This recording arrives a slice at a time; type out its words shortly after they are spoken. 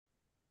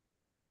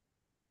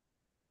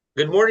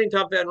Good morning,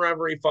 Top Fan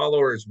Rivalry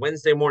followers.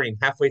 Wednesday morning,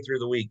 halfway through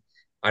the week.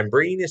 I'm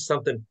bringing you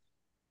something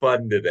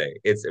fun today.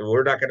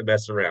 We're not going to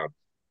mess around,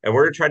 and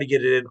we're going to try to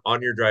get it in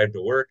on your drive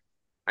to work.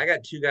 I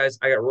got two guys.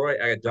 I got Roy.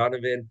 I got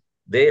Donovan.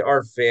 They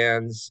are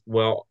fans.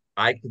 Well,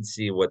 I can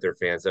see what they're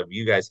fans of.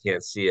 You guys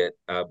can't see it,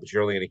 but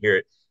you're only going to hear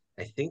it.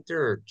 I think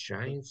they're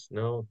Giants,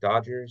 no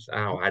Dodgers.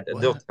 Oh,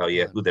 they'll What? tell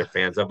you who they're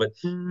fans of. But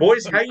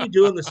boys, how you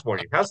doing this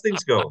morning? How's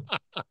things going?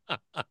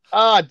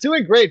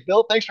 Doing great,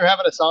 Bill. Thanks for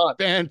having us on.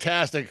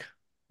 Fantastic.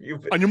 You,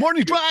 On your morning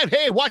you drive,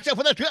 hey, watch out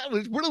for that.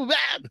 It's really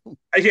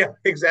bad. Yeah,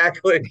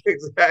 exactly,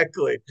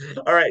 exactly.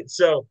 All right,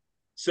 so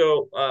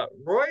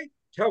Roy,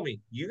 tell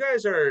me,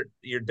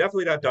 you're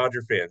definitely not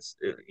Dodger fans.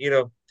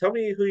 Tell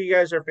me who you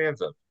guys are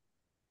fans of.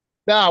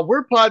 Now,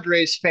 we're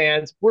Padres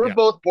fans. We're Yeah.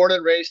 both born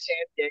and raised San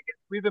Diego.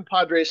 We've been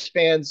Padres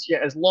fans, yeah,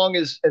 as long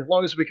as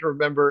we can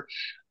remember.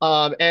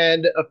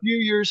 And a few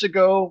years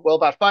ago, well,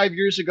 about 5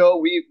 years ago,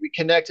 we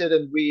connected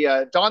and we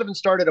Donovan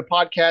started a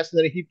podcast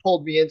and then he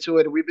pulled me into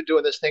it. And we've been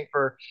doing this thing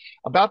for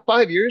about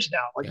 5 years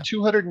now, like Yeah.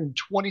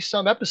 220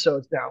 some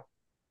episodes now.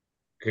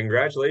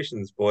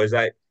 Congratulations, boys.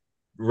 I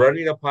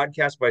running a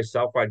podcast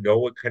myself, I know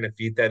what kind of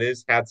feat that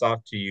is. Hats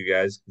off to you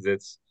guys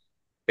because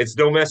it's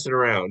no messing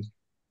around.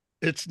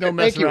 It's no Thank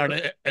messing you. around.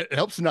 It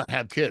helps to not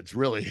have kids,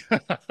 really.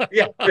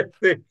 Yeah, there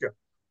you go.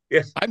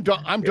 Yes, I'm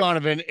yeah.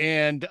 Donovan,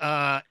 and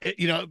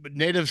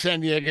native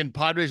San Diegan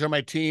Padres are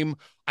my team.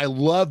 I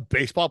love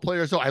baseball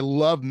players, though. I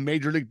love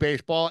Major League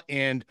Baseball,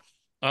 and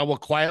I will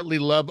quietly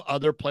love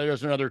other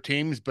players and other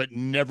teams, but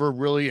never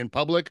really in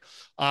public.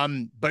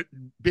 But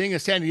being a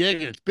San Diegan,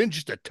 it's been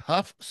just a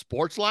tough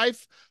sports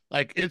life.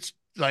 Like it's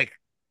like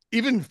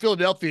even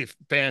Philadelphia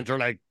fans are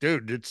like,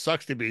 dude, it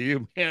sucks to be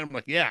you, man. I'm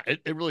like, yeah,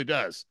 it really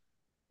does.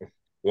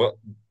 Well,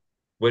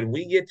 when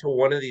we get to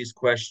one of these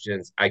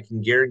questions, I can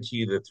guarantee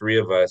you the three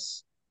of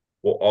us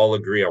will all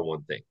agree on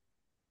one thing.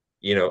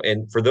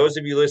 And for those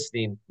of you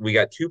listening, we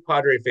got two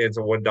Padre fans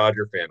and one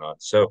Dodger fan on.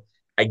 So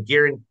I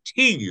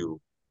guarantee you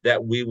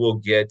that we will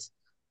get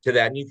to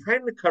that. And you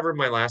kind of covered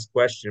my last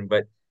question,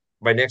 but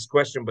my next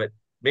question, but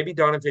maybe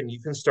Donovan, you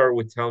can start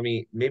with telling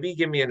me, maybe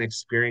give me an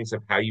experience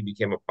of how you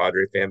became a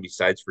Padre fan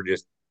besides for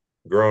just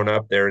growing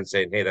up there and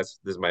saying, hey, this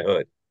is my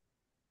hood.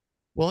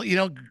 Well,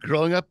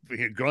 growing up,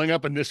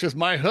 and this is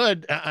my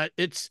hood. I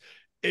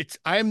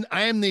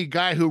am the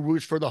guy who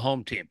roots for the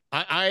home team.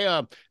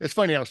 It's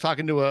funny. I was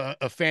talking to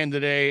a fan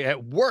today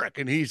at work,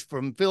 and he's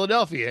from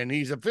Philadelphia, and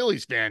he's a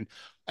Phillies fan,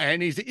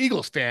 and he's the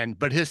Eagles fan.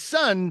 But his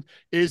son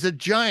is a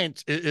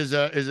Giants, is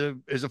a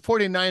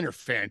 49er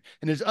fan,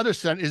 and his other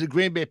son is a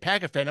Green Bay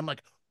Packer fan. I'm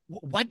like,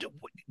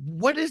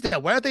 what is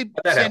that? Why aren't they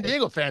How'd that San happen?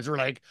 Diego fans? Are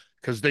like,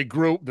 because they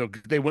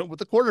went with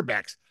the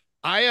quarterbacks.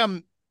 I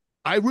am.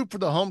 I root for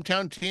the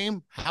hometown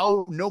team,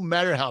 no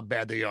matter how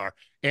bad they are.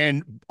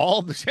 And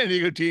all the San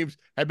Diego teams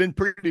have been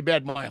pretty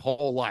bad my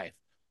whole life.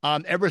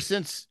 Ever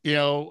since,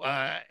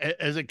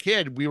 as a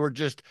kid, we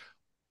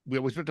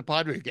always went to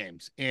Padres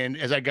games. And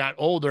as I got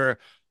older,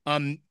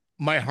 um,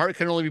 my heart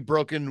can only be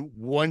broken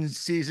one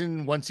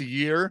season, once a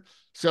year.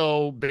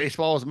 So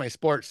baseball is my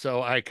sport.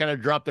 So I kind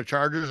of dropped the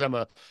Chargers.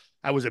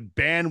 I was a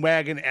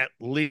bandwagon, at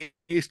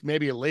least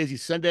maybe a lazy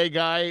Sunday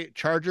guy,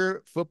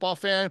 Charger football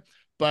fan,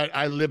 but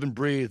I live and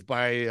breathe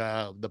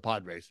by the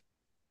Padres.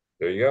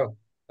 There you go.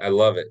 I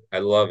love it. I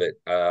love it.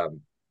 I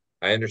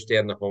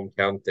understand the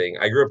hometown thing.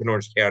 I grew up in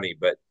Orange County,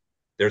 but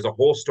there's a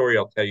whole story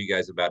I'll tell you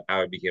guys about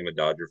how I became a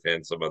Dodger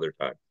fan some other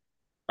time.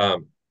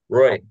 Um,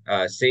 Roy,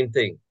 same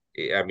thing.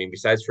 I mean,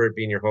 besides for it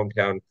being your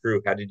hometown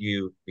crew, how did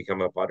you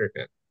become a Padre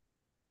fan?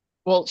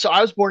 Well, so I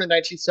was born in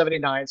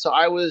 1979. So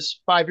I was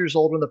 5 years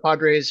old when the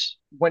Padres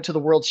went to the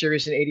World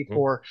Series in Mhm.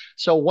 '84.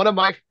 So one of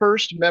my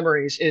first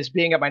memories is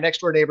being at my next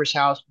door neighbor's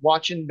house,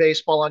 watching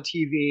baseball on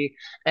TV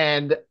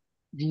and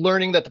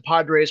learning that the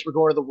Padres were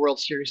going to the World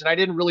Series. And I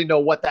didn't really know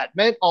what that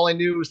meant. All I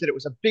knew was that it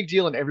was a big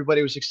deal and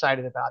everybody was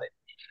excited about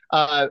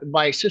it.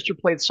 My sister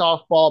played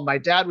softball. My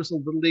dad was a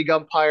little league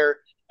umpire.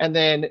 And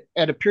then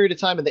at a period of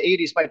time in the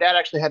 '80s, my dad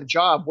actually had a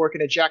job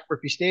working at Jack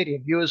Murphy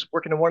Stadium. He was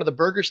working in one of the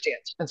burger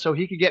stands. And so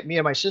he could get me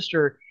and my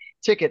sister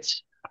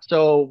tickets.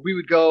 So we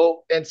would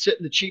go and sit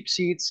in the cheap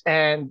seats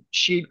and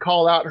she'd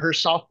call out her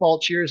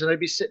softball cheers and I'd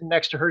be sitting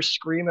next to her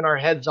screaming our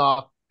heads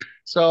off.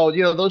 So,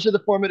 those are the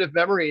formative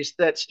memories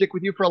that stick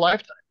with you for a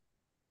lifetime.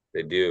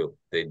 They do.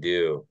 They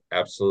do.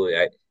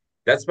 Absolutely.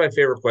 That's my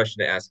favorite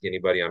question to ask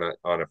anybody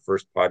on a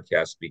first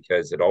podcast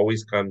because it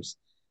always comes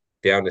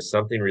down to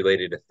something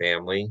related to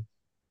family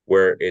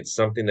where it's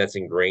something that's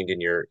ingrained in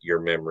your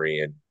memory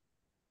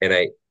and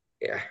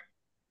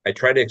I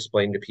try to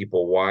explain to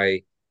people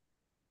why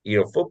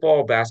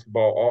football,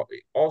 basketball,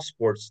 all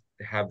sports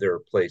have their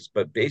place,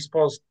 but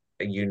baseball's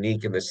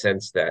unique in the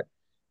sense that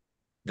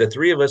the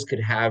three of us could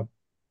have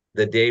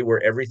the day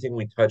where everything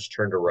we touch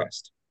turned to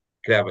rust.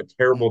 Could have a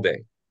terrible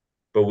day,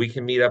 but we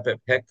can meet up at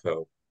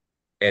Petco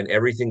and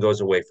everything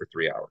goes away for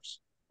 3 hours.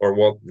 Or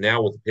well,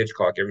 now with the pitch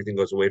clock, everything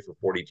goes away for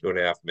 42 and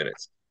a half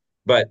minutes.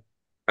 But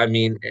I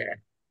mean,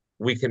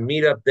 we can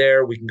meet up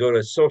there. We can go to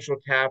a social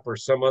tap or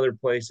some other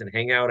place and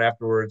hang out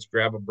afterwards,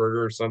 grab a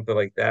burger or something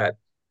like that.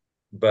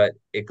 But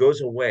it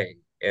goes away.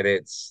 and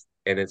it's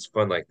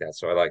fun like that.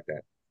 So I like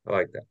that. I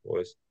like that,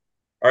 boys.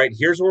 All right,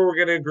 here's where we're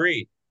gonna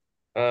agree.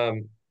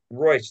 Um,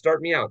 Roy,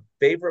 start me out.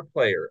 Favorite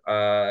player.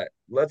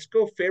 Let's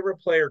go favorite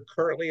player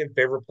currently and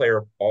favorite player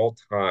of all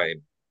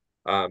time.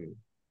 Um,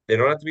 they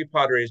don't have to be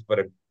Padres, but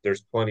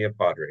there's plenty of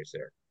Padres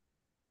there.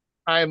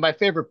 My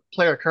favorite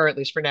player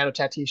currently is Fernando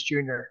Tatis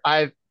Jr.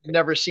 I've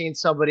never seen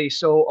somebody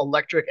so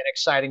electric and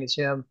exciting as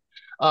him.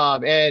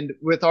 And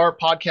with our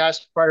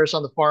podcast, Friars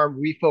on the Farm,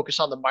 we focus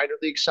on the minor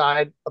league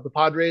side of the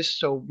Padres.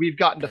 So we've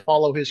gotten to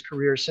follow his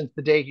career since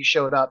the day he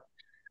showed up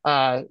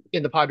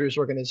in the Padres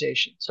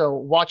organization. So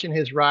watching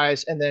his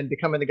rise and then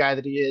becoming the guy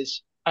that he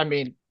is, I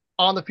mean,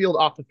 on the field,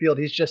 off the field,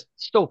 he's just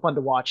so fun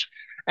to watch.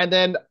 And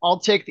then I'll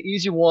take the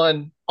easy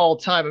one all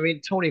time. I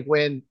mean, Tony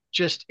Gwynn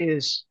just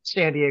is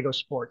San Diego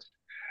sports.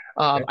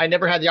 Okay. I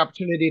never had the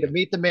opportunity to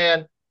meet the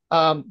man,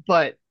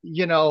 but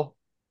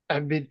I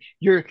mean,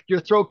 your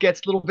throat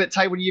gets a little bit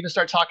tight when you even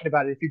start talking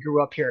about it. If you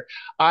grew up here,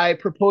 I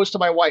proposed to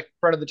my wife in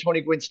front of the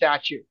Tony Gwynn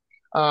statue.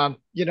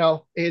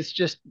 It's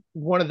just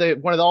one of the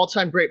all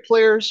time great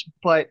players,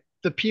 but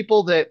the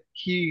people that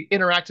he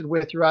interacted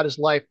with throughout his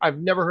life, I've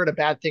never heard a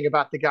bad thing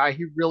about the guy.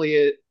 He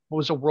really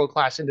was a world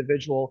class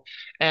individual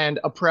and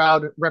a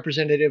proud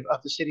representative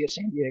of the city of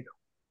San Diego.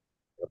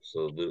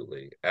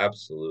 Absolutely,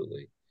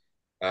 absolutely.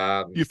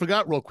 You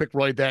forgot real quick,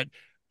 Roy, that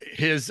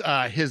his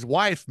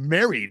wife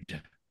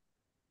married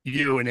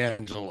you and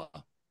Angela.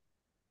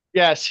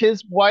 Yes,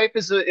 his wife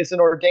is an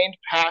ordained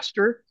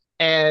pastor,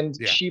 and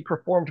Yeah. she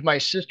performed my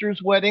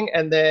sister's wedding,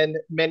 and then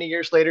many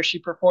years later, she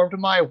performed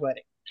my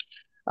wedding.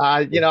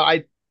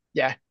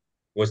 Yeah,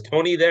 Was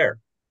Tony there?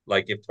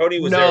 Like if Tony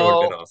was there, it would have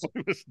been no,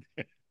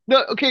 awesome.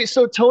 no. Okay,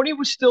 so Tony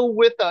was still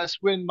with us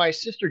when my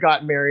sister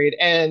got married,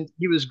 and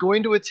he was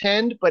going to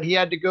attend, but he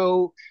had to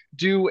go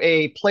do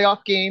a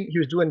playoff game. He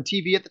was doing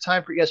TV at the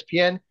time for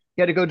ESPN.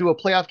 He had to go do a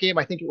playoff game.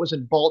 I think it was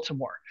in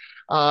Baltimore.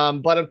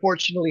 But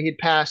unfortunately, he'd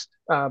passed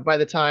by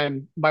the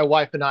time my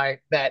wife and I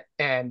met,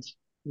 and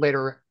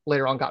later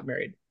on got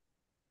married.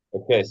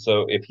 Okay,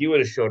 so if he would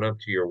have shown up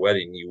to your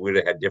wedding, you would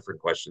have had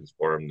different questions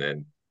for him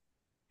than,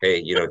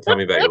 hey, tell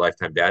me about your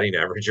lifetime batting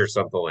average or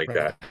something like Right.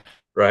 that,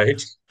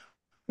 right?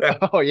 That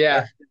Oh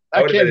yeah,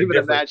 I would have can't been a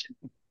even different.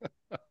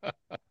 imagine.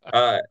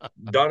 Uh,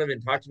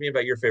 Donovan, talk to me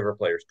about your favorite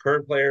players,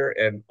 current player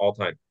and all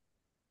time.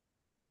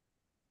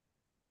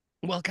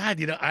 Well, God,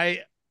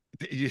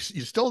 you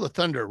stole the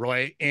thunder,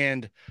 Roy,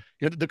 and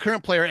the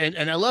current player,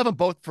 and I love them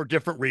both for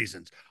different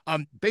reasons.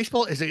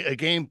 Baseball is a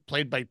game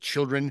played by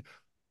children,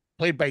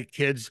 played by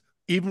kids.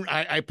 Even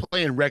I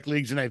play in rec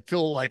leagues, and I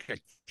feel like a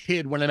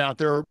kid when I'm out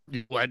there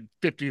at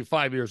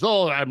 55 years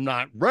old. I'm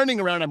not running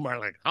around. I'm more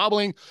like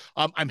hobbling.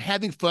 I'm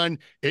having fun.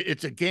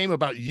 It's a game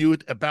about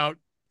youth, about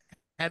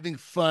having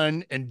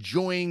fun,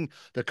 enjoying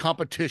the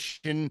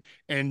competition,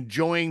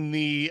 enjoying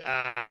the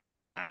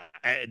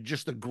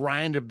just the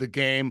grind of the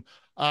game.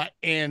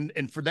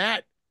 And for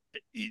that,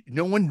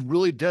 no one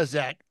really does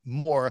that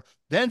more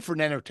than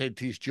Fernando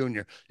Tatis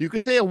Jr. You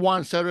could say a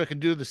Juan Soto can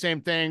do the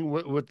same thing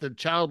with the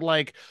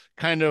childlike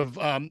kind of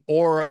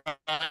aura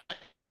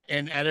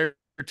and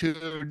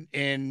attitude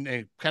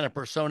and kind of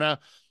persona.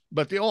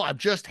 But I'm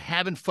just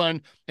having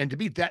fun, and to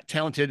be that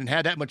talented and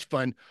have that much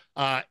fun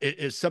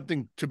is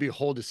something to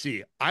behold to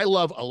see. I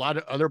love a lot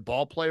of other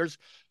ball players,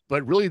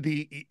 but really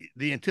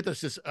the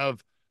antithesis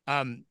of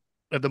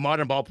the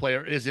modern ball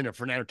player is in a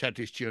Fernando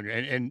Tatis Jr.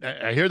 And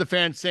I hear the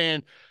fans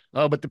saying,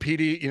 "Oh, but the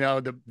PD,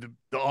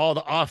 the all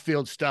the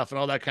off-field stuff and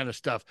all that kind of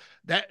stuff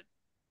that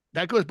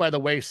goes by the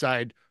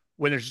wayside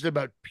when it's just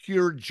about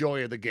pure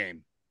joy of the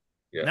game."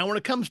 Yeah. Now, when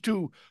it comes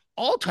to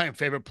all-time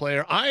favorite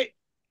player, I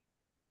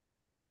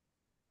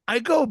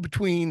go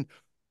between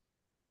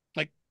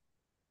like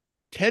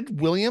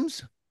Ted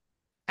Williams,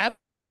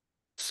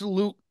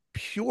 absolute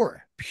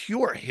pure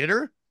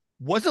hitter,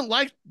 wasn't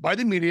liked by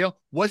the media,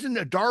 wasn't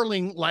a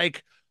darling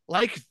like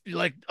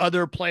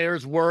other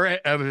players were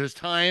of his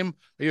time,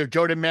 your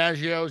Joe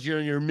DiMaggio's,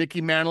 your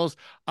Mickey Mantles,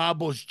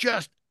 was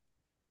just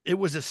it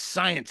was a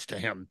science to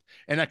him.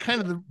 And I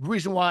kind of the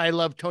reason why I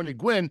love Tony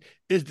Gwynn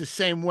is the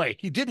same way.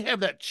 He did have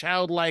that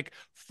childlike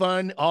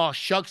fun, oh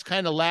shucks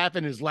kind of laugh,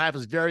 and his laugh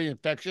is very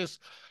infectious.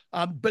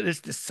 But it's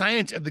the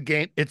science of the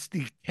game. It's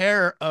the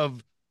care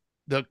of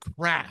the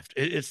craft.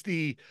 It's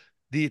the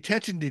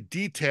attention to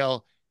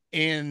detail.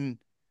 And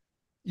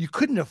you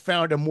couldn't have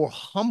found a more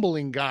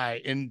humbling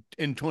guy in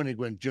Tony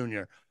Gwynn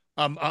Jr.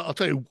 I'll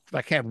tell you if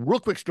I can, real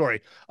quick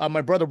story.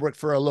 My brother worked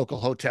for a local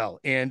hotel,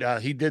 and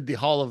he did the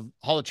Hall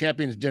of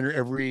Champions dinner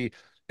every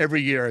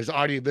year as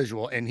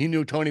audiovisual, and he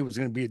knew Tony was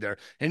going to be there.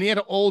 And he had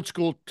an old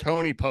school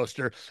Tony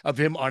poster of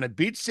him on a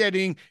beach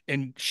setting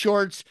in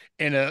shorts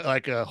and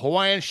a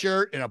Hawaiian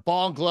shirt and a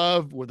ball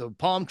glove with a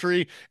palm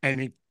tree, and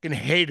he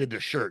hated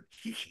the shirt.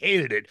 He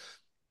hated it.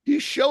 He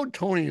showed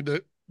Tony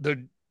the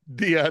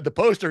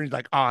poster, and he's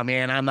like, "Oh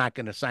man, I'm not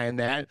going to sign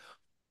that."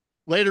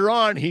 Later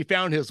on, he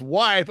found his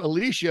wife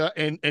Alicia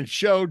and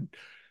showed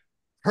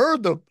her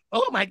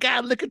oh my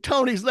God, look at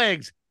Tony's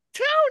legs,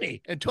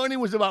 Tony. And Tony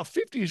was about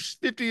 50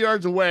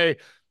 yards away,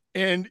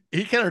 and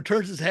he kind of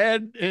turns his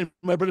head, and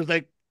my brother's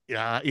like,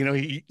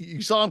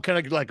 you saw him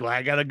kind of like, well,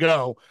 I gotta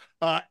go.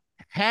 Uh,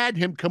 had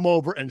him come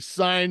over and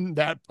sign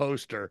that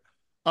poster,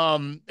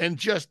 and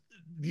just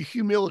the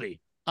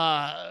humility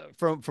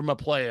from a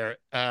player,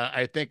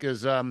 I think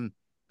is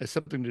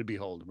something to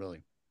behold,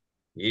 really.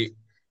 You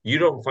you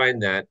don't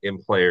find that in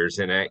players,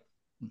 and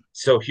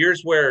so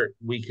here's where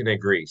we can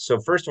agree. So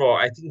first of all,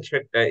 I think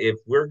if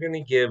we're going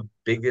to give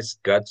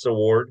biggest guts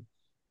award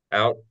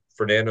out,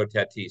 Fernando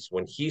Tatis,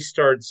 when he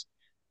starts,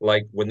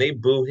 like when they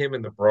boo him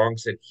in the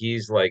Bronx and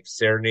he's like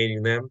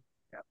serenading them,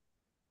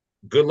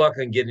 good luck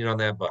on getting on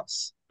that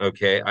bus.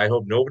 Okay, I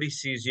hope nobody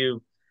sees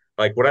you.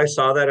 Like when I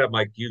saw that, I'm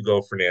like, you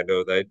go,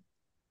 Fernando. That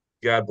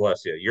God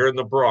bless you. You're in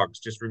the Bronx.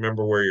 Just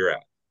remember where you're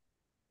at.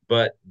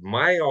 But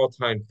my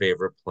all-time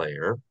favorite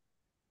player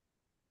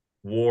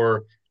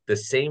wore the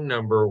same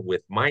number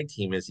with my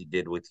team as he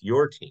did with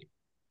your team.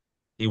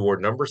 He wore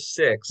number I'm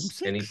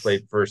 6 and he 6.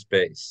 played first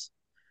base.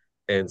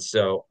 And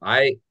so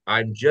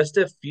I'm just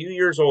a few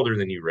years older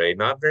than you, Ray,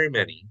 not very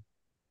many.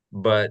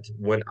 But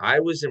when I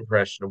was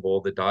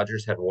impressionable, the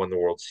Dodgers had won the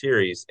World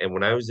Series. And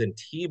when I was in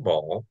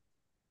T-ball,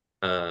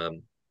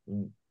 um,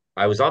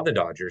 I was on the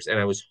Dodgers and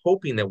I was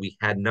hoping that we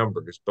had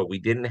numbers, but we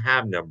didn't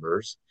have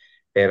numbers.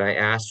 And I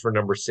asked for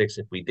number 6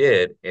 if we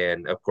did.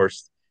 And of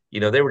course,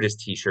 they were just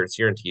T-shirts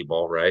here in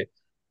T-ball, right?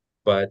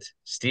 But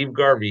Steve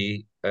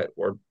Garvey,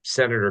 or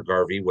Senator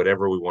Garvey,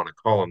 whatever we want to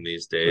call him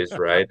these days,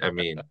 right? I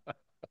mean,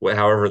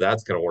 however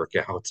that's going to work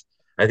out.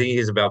 I think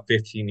he's about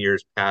 15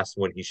 years past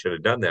when he should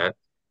have done that,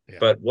 Yeah,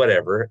 but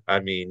whatever. I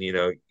mean,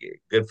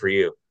 good for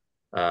you.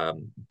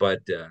 But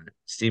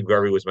Steve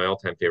Garvey was my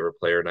all-time favorite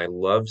player, and I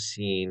love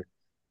seeing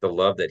the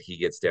love that he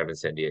gets down in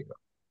San Diego.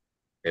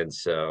 And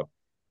so,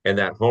 and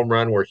that home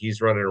run where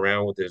he's running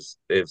around with his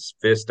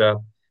fist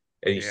up,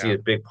 and you see yeah,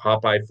 his big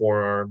Popeye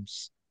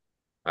forearms.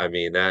 I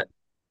mean that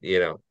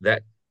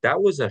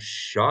was a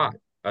shot,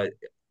 a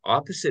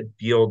opposite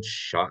field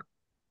shot.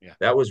 yeah.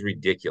 That was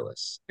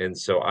ridiculous. And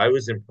so I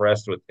was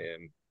impressed with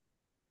him,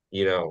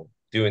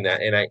 doing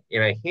that. And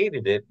I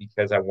hated it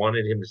because I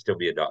wanted him to still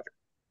be a Dodger.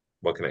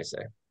 What can I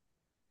say?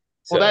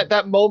 Well, that So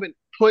that moment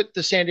put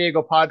the San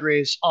Diego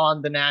Padres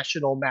on the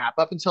national map.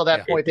 Up until that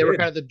Yeah. point, it they were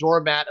kind did. of the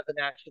doormat of the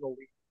National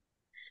League.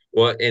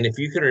 Well, and if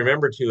you can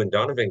remember too, and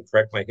Donovan,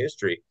 correct my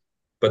history,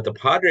 but the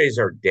Padres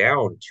are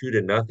down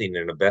 2-0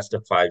 in a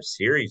best-of-5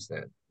 series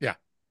then. Yeah.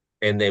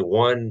 And they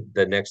won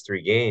the next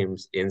 3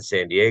 games in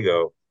San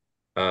Diego.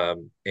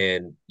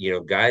 And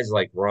guys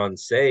like Ron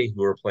Say,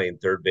 who were playing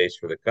third base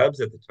for the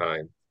Cubs at the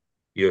time,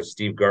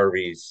 Steve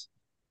Garvey's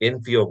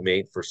infield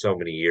mate for so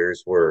many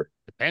years, were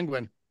The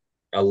Penguin.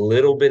 a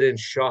little bit in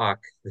shock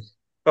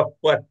of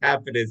what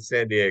happened in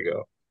San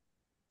Diego.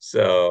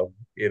 So,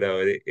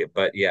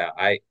 but yeah,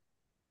 I,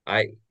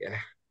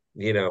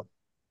 you know,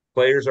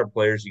 players are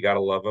players. You got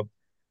to love them.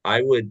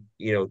 I would,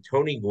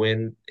 Tony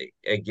Gwynn,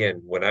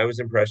 again, when I was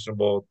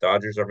impressionable,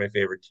 Dodgers are my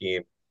favorite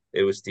team.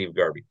 It was Steve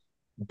Garvey.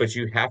 But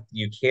you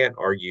can't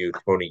argue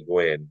Tony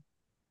Gwynn.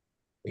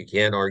 You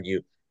can't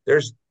argue.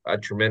 There's a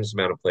tremendous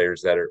amount of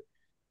players that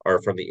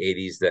are from the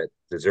 80s that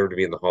deserve to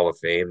be in the Hall of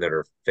Fame that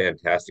are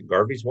fantastic.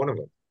 Garvey's one of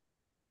them.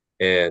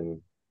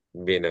 And,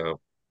 you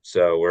know,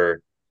 so we're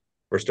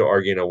still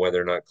arguing on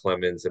whether or not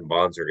Clemens and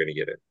Bonds are going to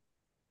get it.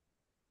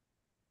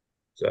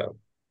 So,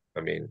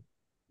 I mean,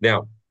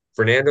 now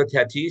Fernando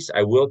Tatis,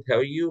 I will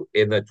tell you,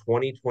 in the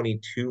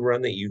 2022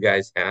 run that you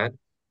guys had,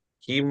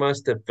 he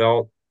must have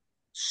felt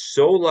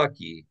so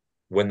lucky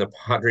when the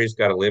Padres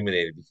got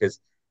eliminated, because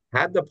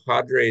had the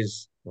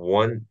Padres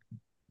won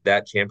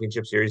that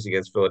championship series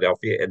against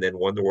Philadelphia and then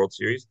won the World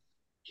Series,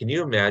 can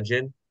you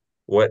imagine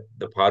what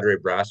the Padre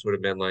brass would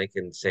have been like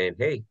and saying,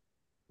 "Hey,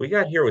 we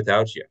got here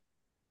without you.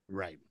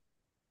 Right.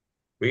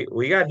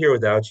 We got here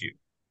without you.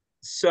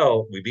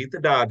 So we beat the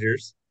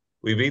Dodgers,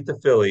 we beat the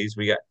Phillies,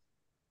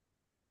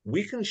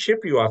 we can ship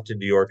you off to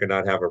New York and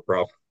not have a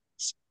problem."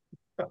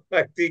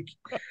 I think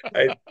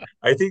I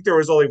I think there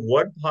was only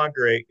one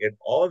Padre in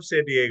all of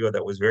San Diego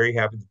that was very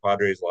happy the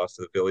Padres lost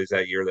to the Phillies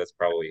that year. That's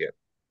probably it.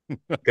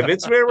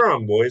 Convince me I'm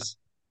wrong, boys.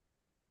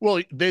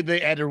 Well,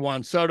 they added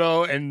Juan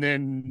Soto and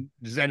then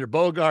Xander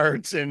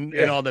Bogaerts and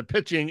Yeah, all the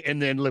pitching,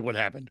 and then look what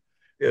happened.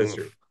 yeah, that's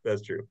true. Oof.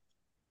 That's true.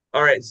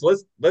 All right, so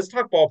let's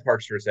talk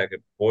ballparks for a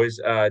second, boys.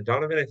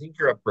 Donovan, I think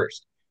you're up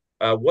first.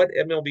 What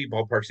MLB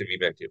ballparks have you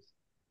been to?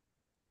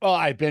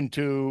 Well,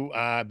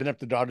 been up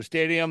to Dodger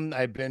Stadium.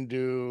 I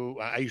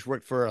used to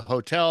work for a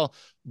hotel.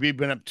 We've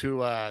been up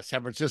to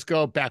San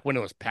Francisco back when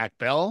it was Pac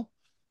Bell.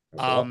 Oh,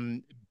 wow.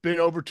 Um, been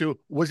over to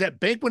was at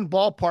Banquet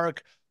Ballpark.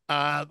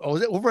 I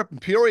was over up in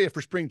Peoria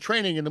for spring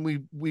training, and then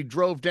we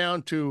drove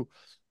down to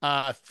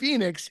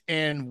Phoenix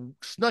and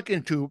snuck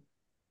into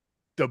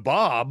the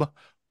Bob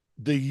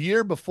the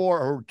year before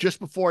or just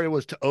before it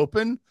was to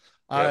open.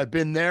 Yep. I've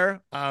been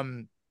there.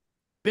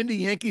 Been to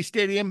Yankee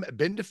Stadium,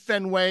 been to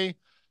Fenway.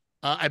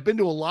 I've been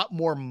to a lot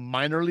more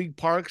minor league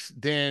parks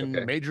than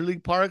Okay. major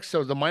league parks.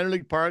 So the minor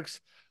league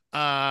parks,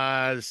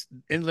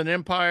 Inland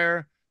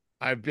Empire.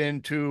 I've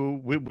been to.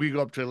 We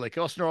go up to Lake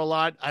Elsinore a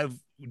lot. I've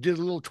did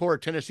a little tour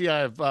of Tennessee. I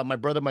have my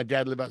brother, my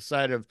dad live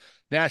outside of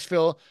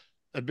Nashville.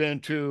 I've been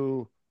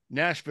to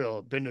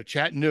Nashville, been to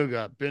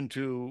Chattanooga, been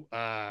to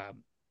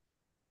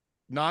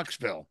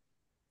Knoxville,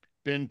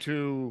 been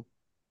to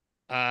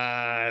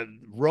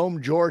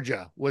Rome,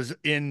 Georgia, was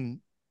in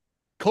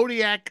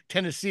Kodiak,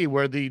 Tennessee,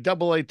 where the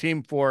AA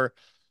team for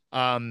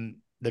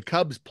the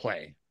Cubs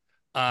play.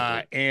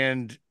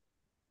 And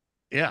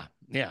yeah,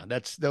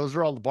 those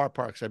are all the bar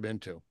parks I've been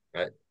to.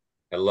 I,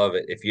 I love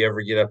it. If you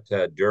ever get up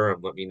to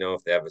Durham, let me know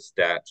if they have a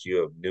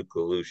statue of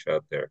Nukalush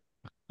out there.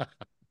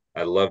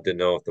 I'd love to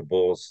know if the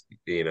Bulls,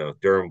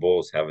 Durham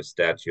Bulls have a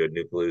statue of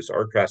Nukalush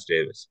or Crash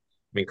Davis.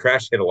 I mean,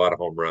 Crash hit a lot of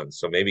home runs,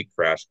 so maybe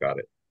Crash got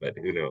it, but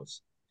who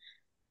knows?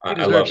 He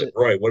I love deserves it. it.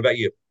 Roy, what about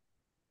you?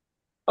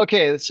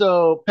 Okay,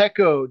 so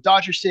Petco,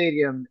 Dodger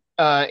Stadium,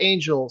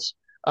 Angels,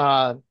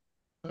 uh,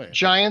 Oh, yeah.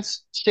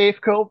 Giants,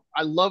 Safeco.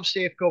 I love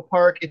Safeco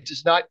Park. It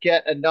does not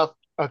get enough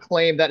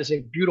acclaim. That is a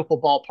beautiful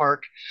ballpark.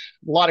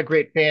 A lot of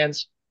great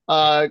fans.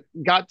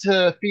 Got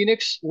to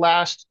Phoenix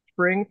last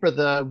spring for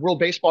the World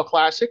Baseball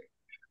Classic.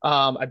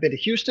 I've been to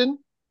Houston,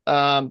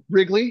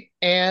 Wrigley,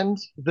 and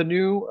the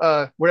new,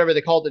 whatever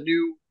they call the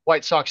new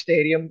White Sox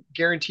Stadium,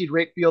 Guaranteed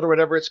Rate Field or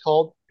whatever it's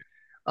called.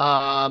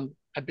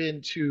 I've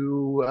been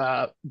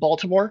to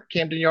Baltimore,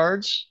 Camden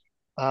Yards.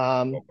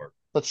 Um, Ballpark.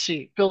 let's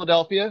see,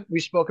 Philadelphia. We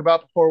spoke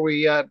about before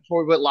we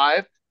went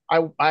live.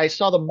 I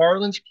saw the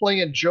Marlins play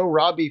in Joe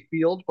Robbie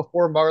Field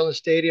before Marlins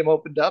Stadium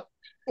opened up.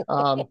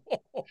 Um,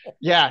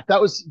 yeah, that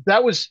was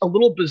a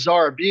little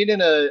bizarre being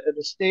in a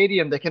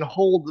stadium that can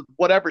hold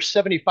whatever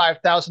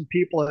 75,000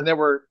 people, and there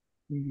were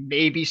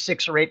maybe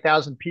 6 or 8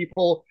 thousand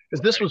people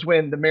because this was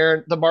when the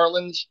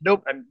Marlins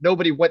nope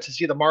nobody went to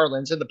see the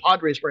Marlins and the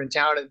Padres were in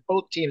town and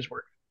both teams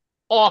were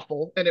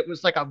awful and it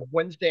was like a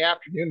Wednesday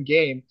afternoon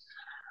game.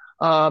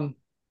 Um,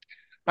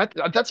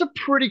 that's a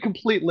pretty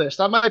complete list.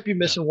 I might be Yeah.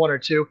 missing one or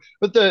two,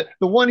 but the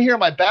one here in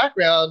my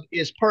background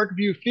is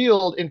Parkview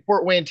Field in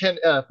Fort Wayne,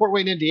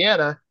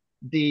 Indiana,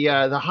 the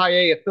High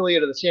A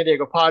affiliate of the San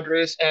Diego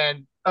Padres.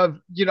 And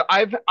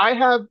I've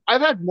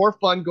had more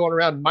fun going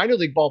around minor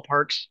league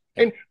ballparks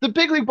Yeah. and the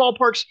big league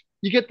ballparks.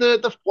 You get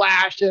the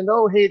flash and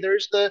oh hey,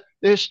 there's the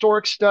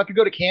historic stuff. You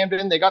go to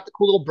Camden, they got the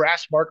cool little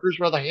brass markers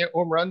where the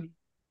home run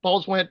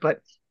balls went,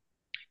 but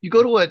you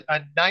go to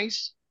a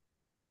nice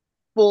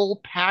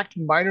full packed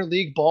minor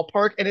league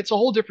ballpark and it's a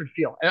whole different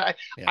feel and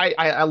Yeah.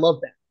 I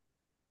love that.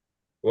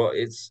 Well,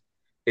 it's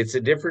a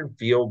different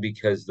feel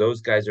because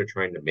those guys are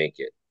trying to make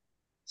it.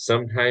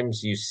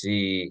 Sometimes you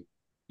see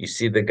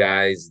the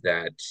guys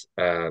that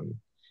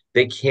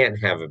they can't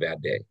have a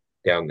bad day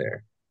down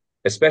there,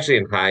 especially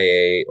in high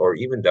A or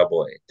even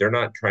double A. They're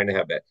not trying to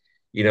have that.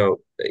 You know,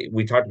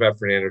 we talked about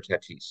Fernando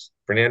Tatis.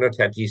 Fernando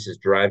Tatis is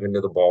driving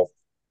to the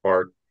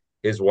ballpark.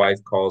 His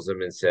wife calls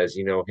him and says,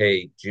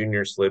 hey,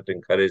 Junior slipped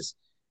and cut his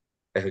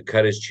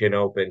chin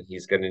open.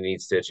 He's going to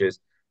need stitches.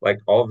 Like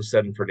all of a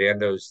sudden,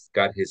 Fernando's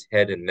got his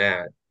head in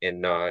that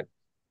and not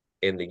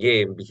in the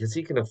game because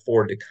he can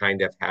afford to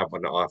kind of have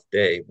an off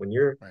day. When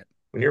you're Right.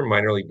 when you're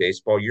minor league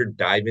baseball, you're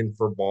diving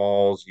for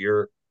balls,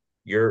 you're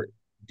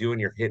doing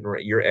your hit and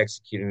run, you're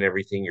executing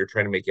everything, you're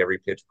trying to make every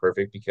pitch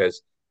perfect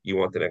because you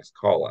want the next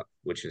call up,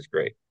 which is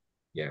great.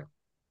 Yeah,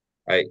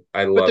 I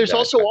But love that.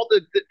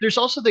 there's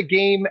also the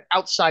game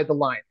outside the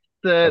line,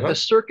 the Uh-huh.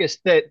 circus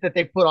that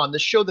they put on, the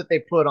show that they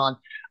put on.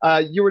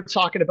 You were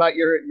talking about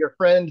your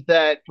friend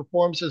that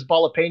performs as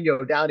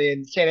Balapeno down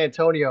in San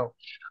Antonio.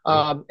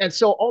 Yeah. And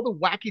so all the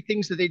wacky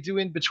things that they do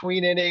in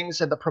between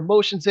innings and the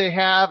promotions they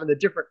have and the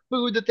different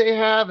food that they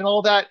have and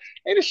all that.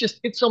 And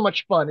it's so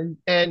much fun.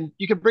 And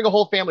you can bring a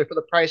whole family for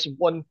the price of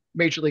one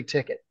major league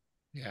ticket.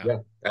 Yeah.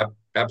 Yeah,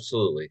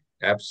 absolutely,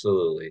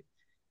 absolutely.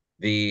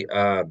 The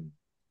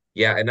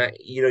yeah, and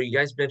you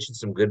guys mentioned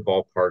some good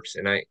ballparks,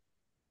 and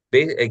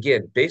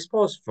again,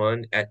 baseball is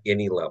fun at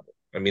any level.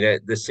 I mean,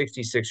 the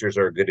 66ers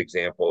are a good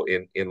example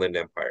in Inland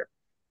Empire.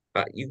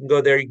 You can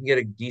go there, you can get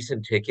a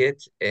decent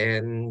ticket,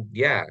 and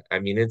yeah, I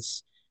mean,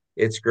 it's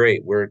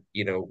great.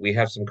 We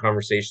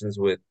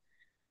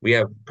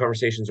have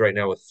conversations right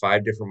now with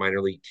 5 different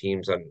minor league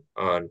teams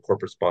on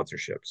corporate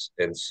sponsorships,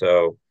 and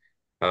so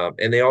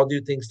and they all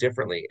do things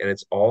differently, and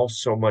it's all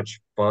so much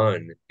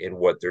fun in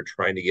what they're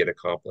trying to get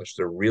accomplished.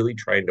 They're really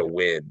trying to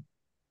win,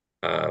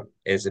 and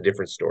it's a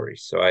different story.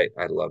 So I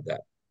love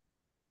that.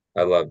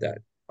 I love that.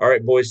 All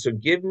right, boys. So Roy,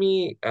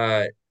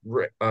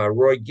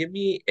 give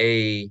me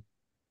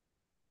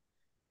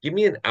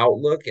an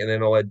outlook, and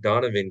then I'll let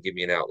Donovan give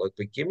me an outlook.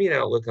 But give me an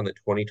outlook on the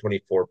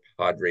 2024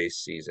 Padres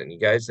season. You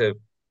guys have,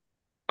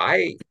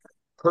 I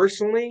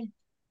personally,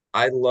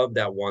 I love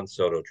that Juan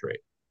Soto trade.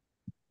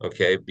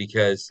 Okay,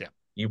 because Yeah.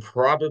 you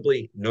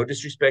probably, no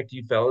disrespect to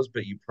you fellas,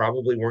 but you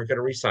probably weren't going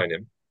to re-sign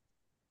him.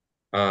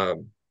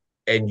 Um,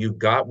 and you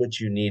got what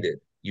you needed.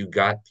 You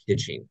got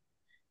pitching,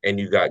 and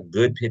you got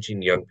good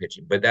pitching, young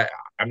pitching. But that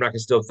I'm not going to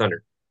steal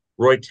thunder.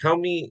 Roy,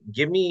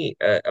 give me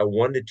a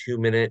 1 to 2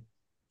 minute.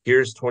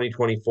 Here's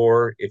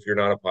 2024. If you're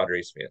not a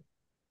Padres fan,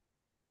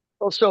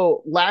 Well,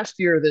 so last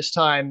year, this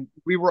time,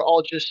 we were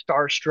all just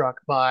starstruck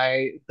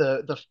by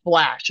the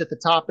flash at the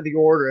top of the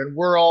order, and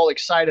we're all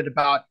excited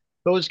about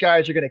those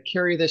guys are going to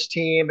carry this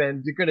team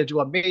and they're going to do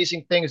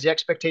amazing things. The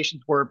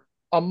expectations were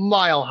a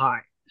mile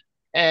high.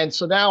 And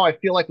so now I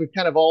feel like we've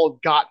kind of all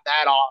got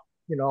that off,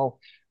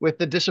 with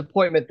the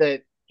disappointment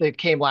that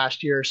came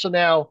last year. So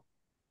now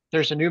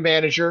there's a new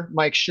manager,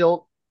 Mike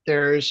Schilt.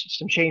 There's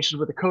some changes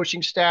with the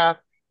coaching staff.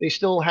 They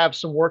still have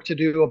some work to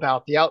do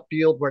about the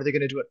outfield. What are they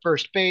going to do at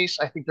first base?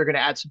 I think they're going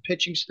to add some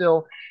pitching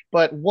still.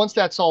 But once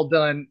that's all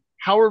done,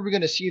 how are we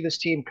going to see this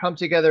team come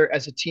together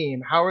as a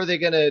team? What are they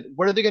going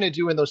to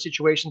do in those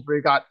situations where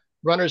you got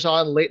runners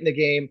on late in the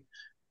game?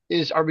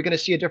 Are we going to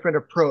see a different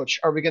approach?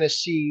 Are we going to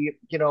see,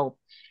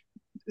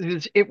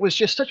 it was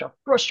just such a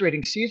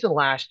frustrating season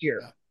last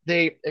year.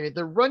 Yeah.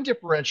 The run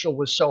differential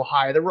was so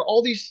high. There were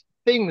all these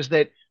things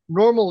that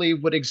normally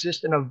would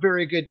exist in a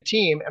very good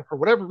team, and for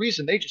whatever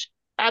reason, they just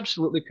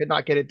absolutely could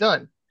not get it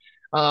done.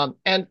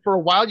 And for a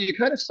while, you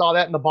kind of saw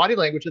that in the body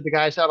language of the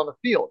guys out on the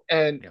field.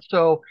 And Yeah.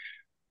 so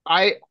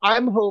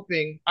I'm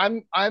hoping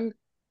I'm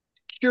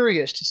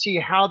curious to see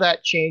how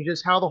that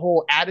changes, how the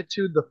whole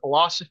attitude, the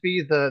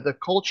philosophy, the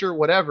culture,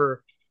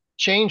 whatever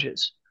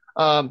changes.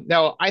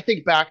 Now, I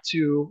think back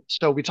to,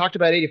 so we talked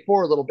about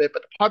 84 a little bit,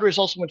 but the Padres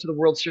also went to the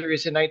World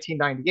Series in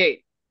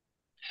 1998.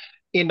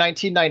 In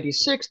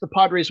 1996, the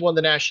Padres won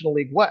the National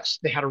League West.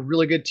 They had a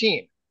really good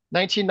team.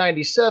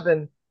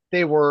 1997,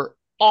 they were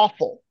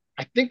awful.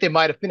 I think they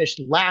might have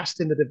finished last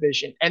in the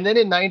division. And then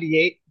in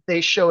 98, they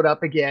showed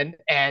up again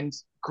and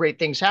great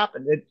things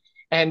happened.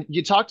 And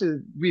you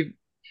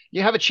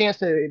have a chance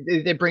to,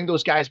 they bring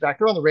those guys back.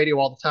 They're on the radio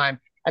all the time.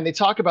 And they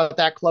talk about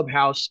that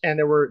clubhouse, and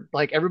there were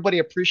like everybody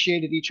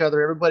appreciated each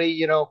other.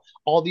 Everybody,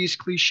 all these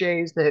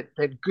cliches that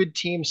good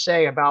teams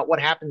say about what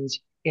happens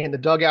in the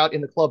dugout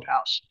in the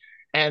clubhouse.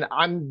 And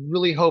I'm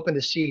really hoping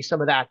to see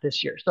some of that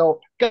this year. So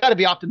got to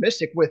be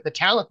optimistic with the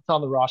talent that's on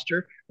the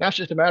roster. Now it's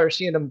just a matter of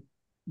seeing them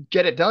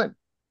get it done.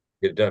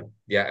 Get it done.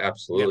 Yeah, Yeah.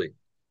 absolutely.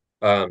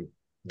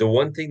 The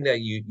one thing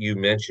that you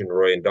mentioned,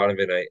 Roy and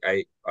Donovan,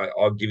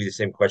 I'll give you the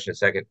same question in a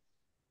second.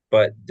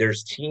 But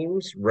there's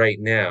teams right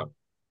now,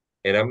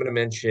 and I'm going to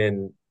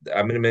mention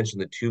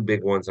the two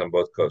big ones on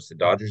both coasts, the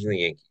Dodgers and the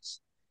Yankees.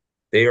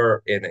 They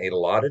are in a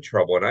lot of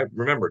trouble. And I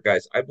remember,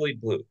 guys, I bleed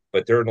blue,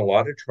 but they're in a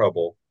lot of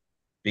trouble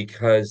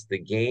because the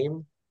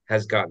game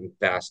has gotten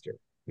faster,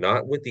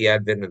 not with the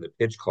advent of the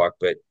pitch clock,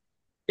 but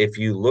if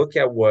you look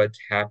at what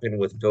happened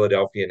with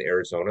Philadelphia and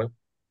Arizona,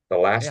 the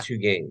last Yeah. two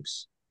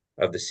games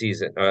of the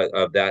season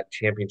of that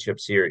championship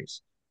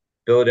series,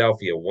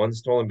 Philadelphia one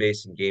stolen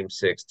base in Game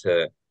 6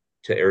 to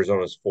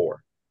Arizona's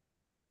four.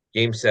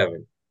 Game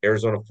 7,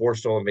 Arizona four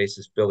stolen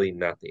bases, Philly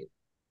nothing.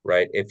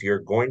 Right? If you're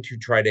going to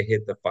try to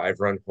hit the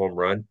 5-run home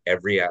run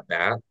every at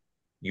bat,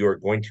 you are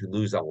going to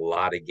lose a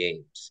lot of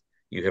games.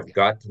 You have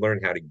got to learn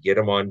how to get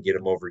them on, get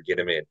them over, get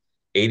them in.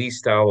 80s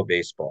style of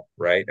baseball,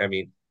 right? I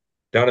mean,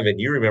 Donovan,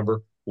 you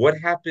remember what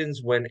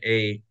happens when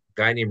a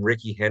guy named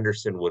Ricky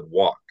Henderson would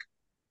walk?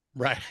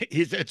 Right.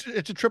 It's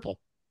a triple.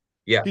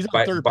 Yeah, He's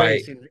on third by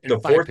base in the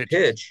five fourth pitches.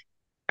 pitch,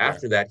 Yeah.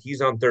 after that,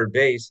 he's on third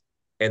base,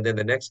 and then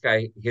the next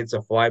guy hits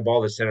a fly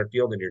ball to center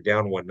field, and you're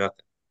down 1-0.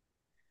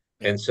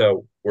 Yeah. And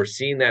so we're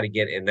seeing that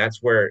again, and that's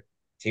where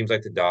teams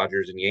like the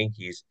Dodgers and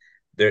Yankees,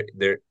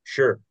 they're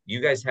sure you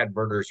guys had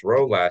murder's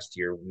row last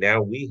year.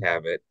 Now we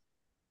have it,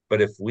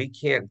 but if we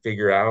can't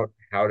figure out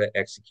how to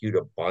execute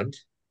a bunt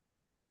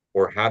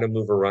or how to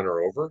move a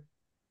runner over,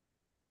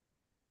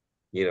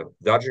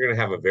 Dodgers are going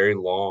to have a very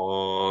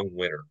long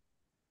winter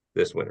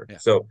this winter. Yeah.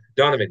 So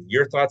Donovan,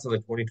 your thoughts on the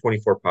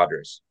 2024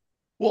 Padres?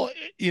 Well,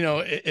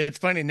 it's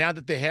funny now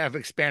that they have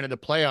expanded the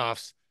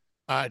playoffs.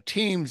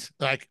 Teams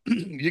like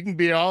you can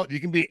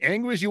be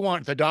angry as you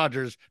want at the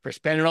Dodgers for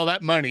spending all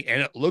that money,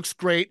 and it looks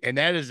great, and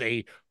that is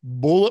a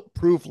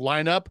bulletproof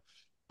lineup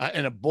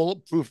and a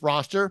bulletproof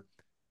roster.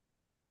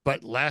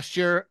 But last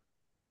year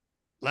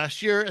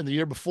and the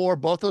year before,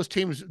 both those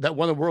teams that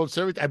won the World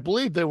Series, I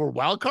believe they were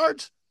wild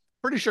cards.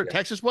 Pretty sure Yeah.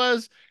 Texas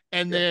was,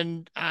 and Yeah.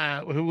 then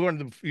who won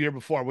the year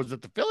before? Was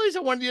it the Phillies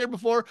that won the year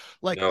before?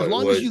 Like No, as it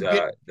long as was you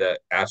get, the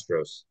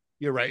Astros.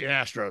 you're right,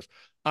 Astros.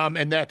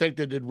 And I think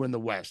they did win the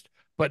West.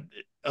 But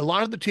a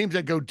lot of the teams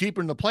that go deeper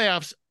in the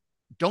playoffs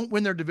don't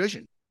win their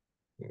division.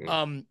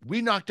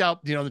 We knocked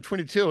out, the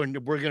 22, and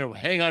we're going to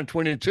hang on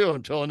 22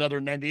 until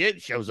another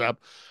 98 shows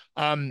up.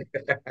 And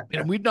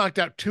we knocked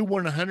out two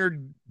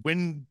 100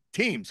 win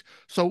teams.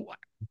 So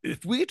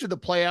if we get to the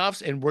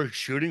playoffs and we're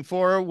shooting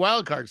for a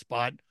wild card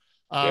spot,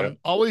 Yeah.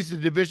 always the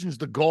division's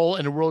the goal,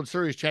 and the World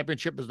Series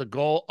championship is the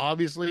goal,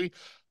 obviously.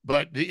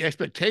 But the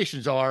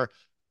expectations are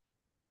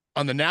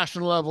on the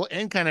national level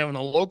and kind of on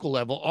the local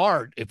level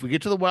are if we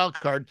get to the wild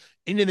card,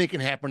 anything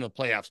can happen in the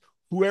playoffs.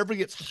 Whoever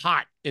gets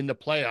hot in the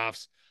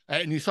playoffs,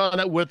 and you saw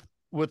that with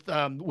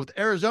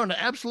Arizona,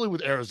 absolutely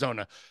with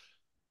Arizona.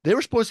 They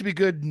were supposed to be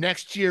good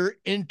next year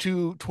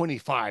into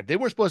 25. They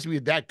weren't supposed to be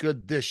that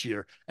good this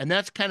year, and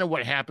that's kind of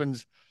what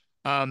happens.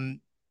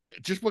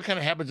 Just what kind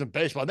of happens in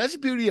baseball. And that's the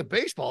beauty of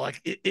baseball. Like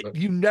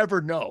you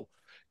never know.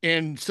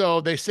 And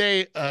so they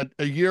say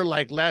a year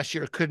like last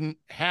year couldn't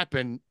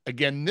happen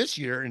again this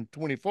year in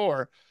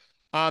 24.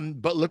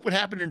 But look what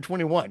happened in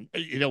 21.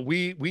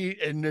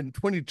 And in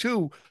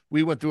 22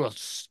 we went through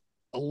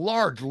a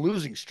large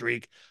losing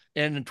streak,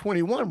 and in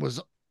 21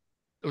 was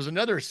it was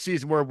another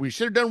season where we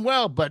should have done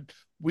well, but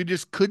we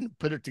just couldn't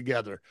put it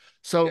together.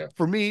 So Yeah.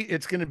 for me,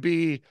 it's going to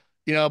be,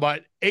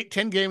 about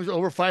 8-10 games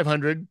over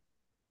 500.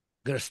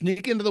 Going to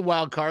sneak into the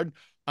wild card.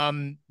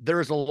 There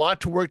is a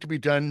lot to work to be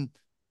done.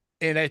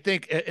 And I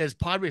think as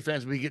Padre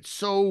fans, we're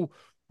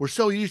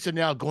so used to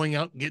now going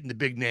out and getting the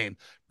big name,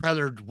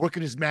 rather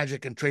working his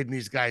magic and trading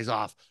these guys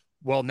off.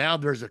 Well, now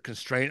there's a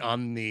constraint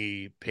on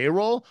the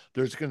payroll.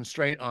 There's a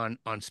constraint on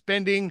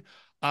spending,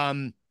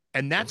 and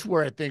that's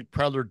where I think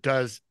Preller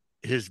does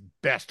his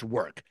best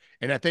work.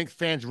 And I think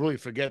fans really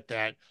forget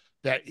that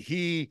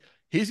he's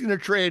going to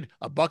trade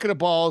a bucket of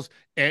balls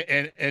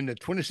and the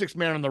 26th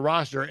man on the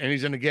roster, and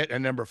he's going to get a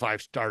number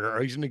 5 starter,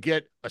 or he's going to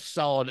get a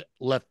solid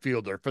left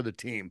fielder for the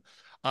team.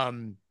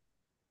 Um,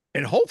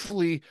 and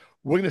hopefully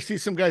we're going to see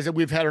some guys that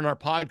we've had on our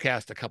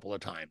podcast a couple of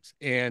times.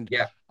 And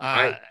Yeah.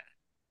 I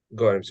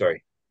go ahead. I'm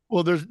sorry.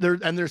 well,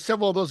 there's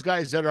several of those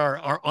guys that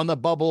are on the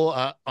bubble,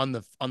 on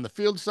the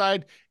field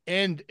side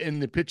and in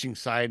the pitching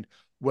side,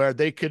 where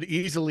they could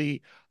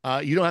easily,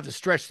 you don't have to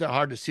stretch that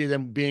hard to see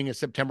them being a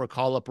September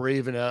call up or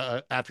even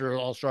after an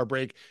All-Star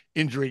break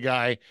injury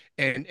guy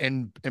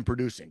and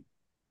producing.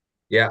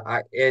 Yeah.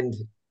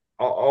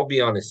 I'll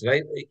be honest.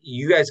 And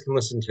you guys can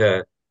listen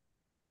to,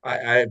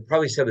 I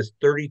probably said this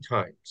 30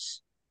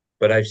 times,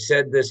 but I've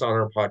said this on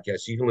our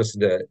podcast. You can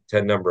listen to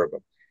a number of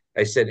them.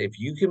 I said, if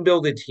you can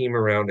build a team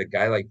around a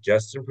guy like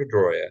Justin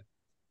Pedroia,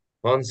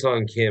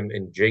 Han Kim,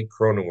 and Jake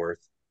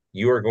Cronenworth,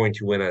 you are going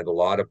to win at a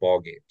lot of ball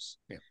games,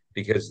 Yeah.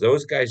 because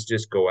those guys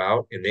just go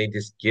out and they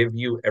just give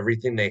you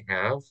everything they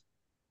have.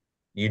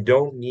 You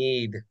don't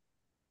need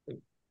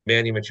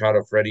Manny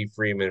Machado, Freddie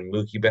Freeman,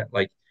 Mookie Betts.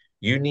 Like,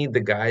 you need the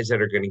guys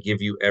that are going to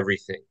give you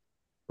everything,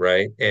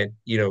 right? And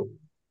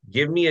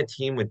give me a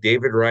team with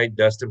David Wright,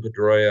 Dustin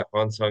Pedroia,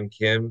 Han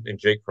Kim, and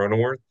Jake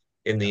Cronenworth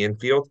in the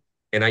infield,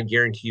 and I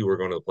guarantee you we're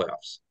going to the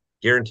playoffs.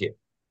 Guarantee it.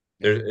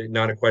 There's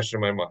not a question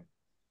in my mind.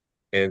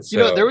 And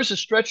There so, was a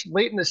stretch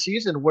late in the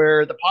season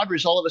where the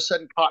Padres all of a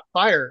sudden caught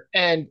fire,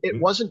 and it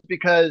wasn't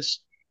because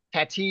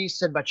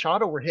Tatis and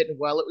Machado were hitting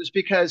well. It was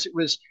because it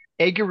was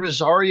Edgar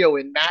Rosario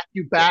and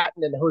Matthew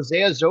Batten and Jose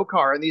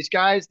Azocar and these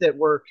guys that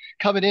were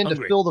coming in to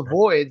Hungry. fill the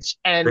voids.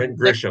 And Brent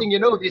next thing Grisham. you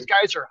know, these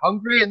guys are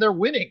hungry and they're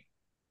winning.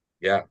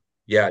 Yeah.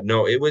 Yeah.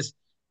 No, it was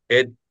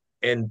it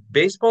and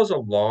baseball's a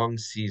long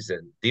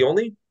season. The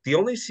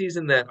only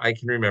season that I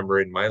can remember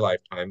in my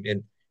lifetime,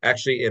 and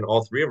actually in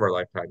all three of our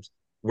lifetimes,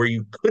 where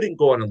you couldn't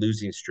go on a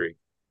losing streak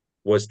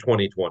was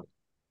 2020.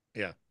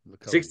 Yeah.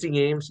 60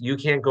 games, you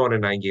can't go on a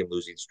 9-game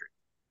losing streak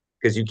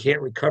because you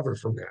can't recover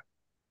from that.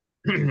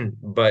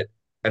 But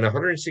in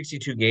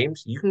 162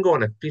 games, you can go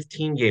on a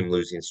 15-game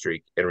losing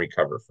streak and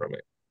recover from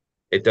it.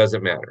 It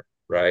doesn't matter,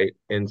 right?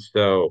 And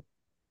so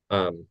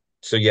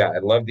yeah, I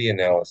love the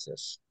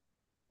analysis.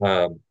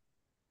 All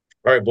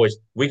right, boys,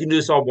 we can do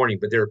this all morning,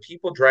 but there are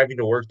people driving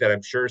to work that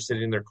I'm sure are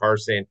sitting in their car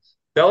saying,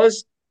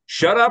 fellas,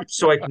 shut up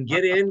so I can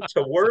get in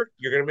to work.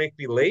 You're going to make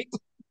me late.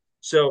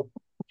 So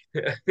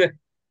we'll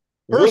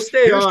First,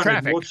 stay here's on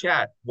and we'll traffic.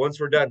 chat once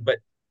we're done. But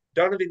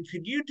Donovan,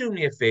 could you do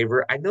me a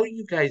favor? I know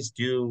you guys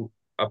do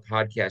a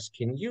podcast.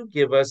 Can you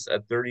give us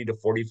a 30 to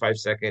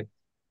 45-second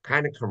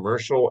kind of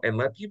commercial and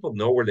let people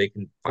know where they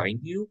can find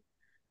you?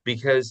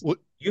 Because What?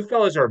 you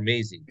fellas are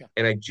amazing, Yeah.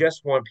 and I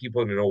just want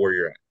people to know where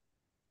you're at.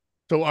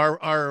 So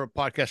our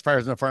podcast,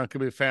 Friars in the Farm,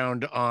 can be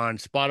found on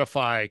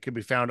Spotify, can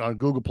be found on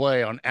Google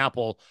Play, on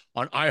Apple,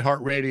 on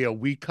iHeartRadio.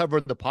 We cover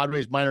the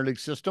Padres minor league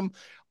system,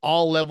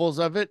 all levels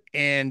of it,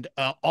 and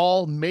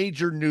all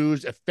major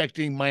news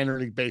affecting minor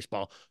league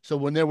baseball. So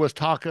when there was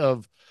talk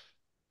of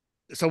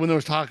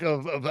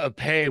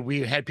pay,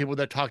 we had people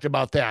that talked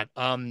about that.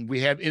 We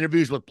have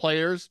interviews with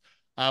players.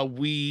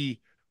 We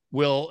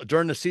will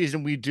during the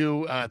season we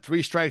do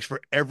 3 strikes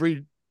for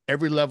every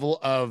level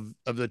of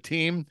the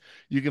team.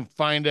 You can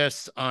find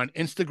us on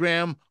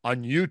Instagram,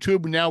 on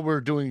YouTube. Now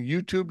we're doing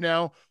YouTube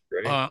now,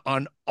 Ready?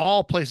 on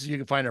all places you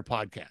can find our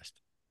podcast.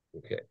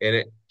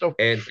 Okay. So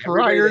And everybody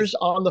Friars that's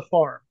on the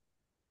farm.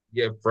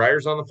 yeah,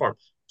 Friars on the farm.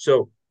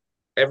 So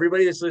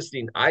everybody that's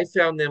listening, I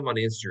found them on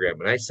Instagram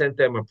and I sent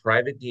them a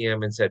private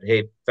DM and said,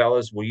 hey,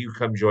 fellas, will you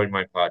come join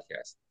my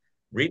podcast?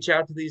 Reach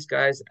out to these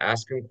guys,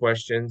 ask them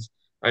questions.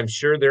 I'm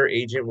sure their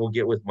agent will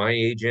get with my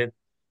agent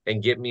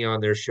and get me on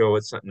their show.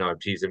 It's not, no, I'm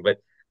teasing, but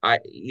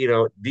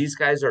these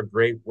guys are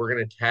great. We're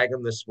going to tag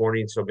them this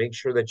morning. So make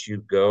sure that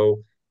you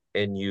go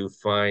and you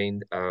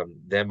find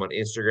them on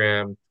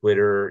Instagram,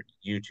 Twitter,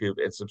 YouTube,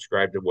 and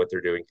subscribe to what they're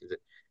doing.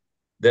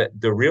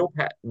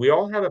 Because we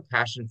all have a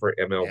passion for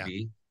Yeah.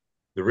 MLB.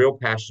 The real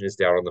passion is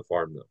down on the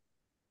farm, though.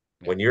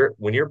 Yeah.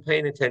 When you're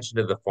paying attention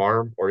to the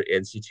farm or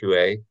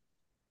NC2A,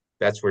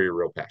 that's where your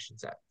real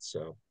passion's at.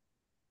 So,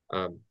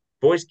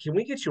 boys, can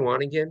we get you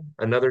on again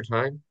another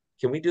time?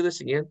 Can we do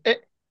this again?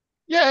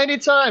 Yeah,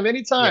 anytime,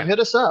 anytime. Yeah, Hit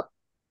us up.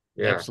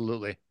 Yeah,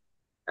 absolutely.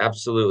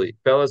 absolutely.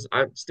 Fellas,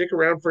 stick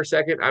around for a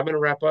second. I'm going to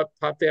wrap up.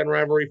 Top Fan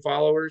Rivalry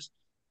followers.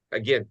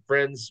 Again,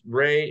 friends,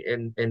 Ray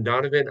and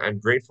Donovan, I'm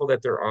grateful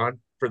that they're on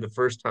for the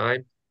first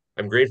time.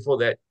 I'm grateful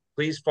that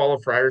please follow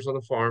Friars on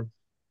the Farm.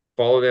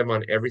 Follow them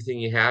on everything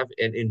you have,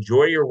 and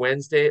enjoy your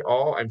Wednesday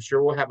all. I'm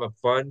sure we'll have a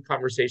fun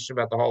conversation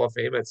about the Hall of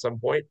Fame at some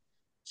point.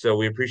 So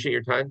we appreciate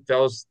your time,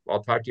 fellas.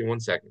 I'll talk to you in 1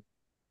 second.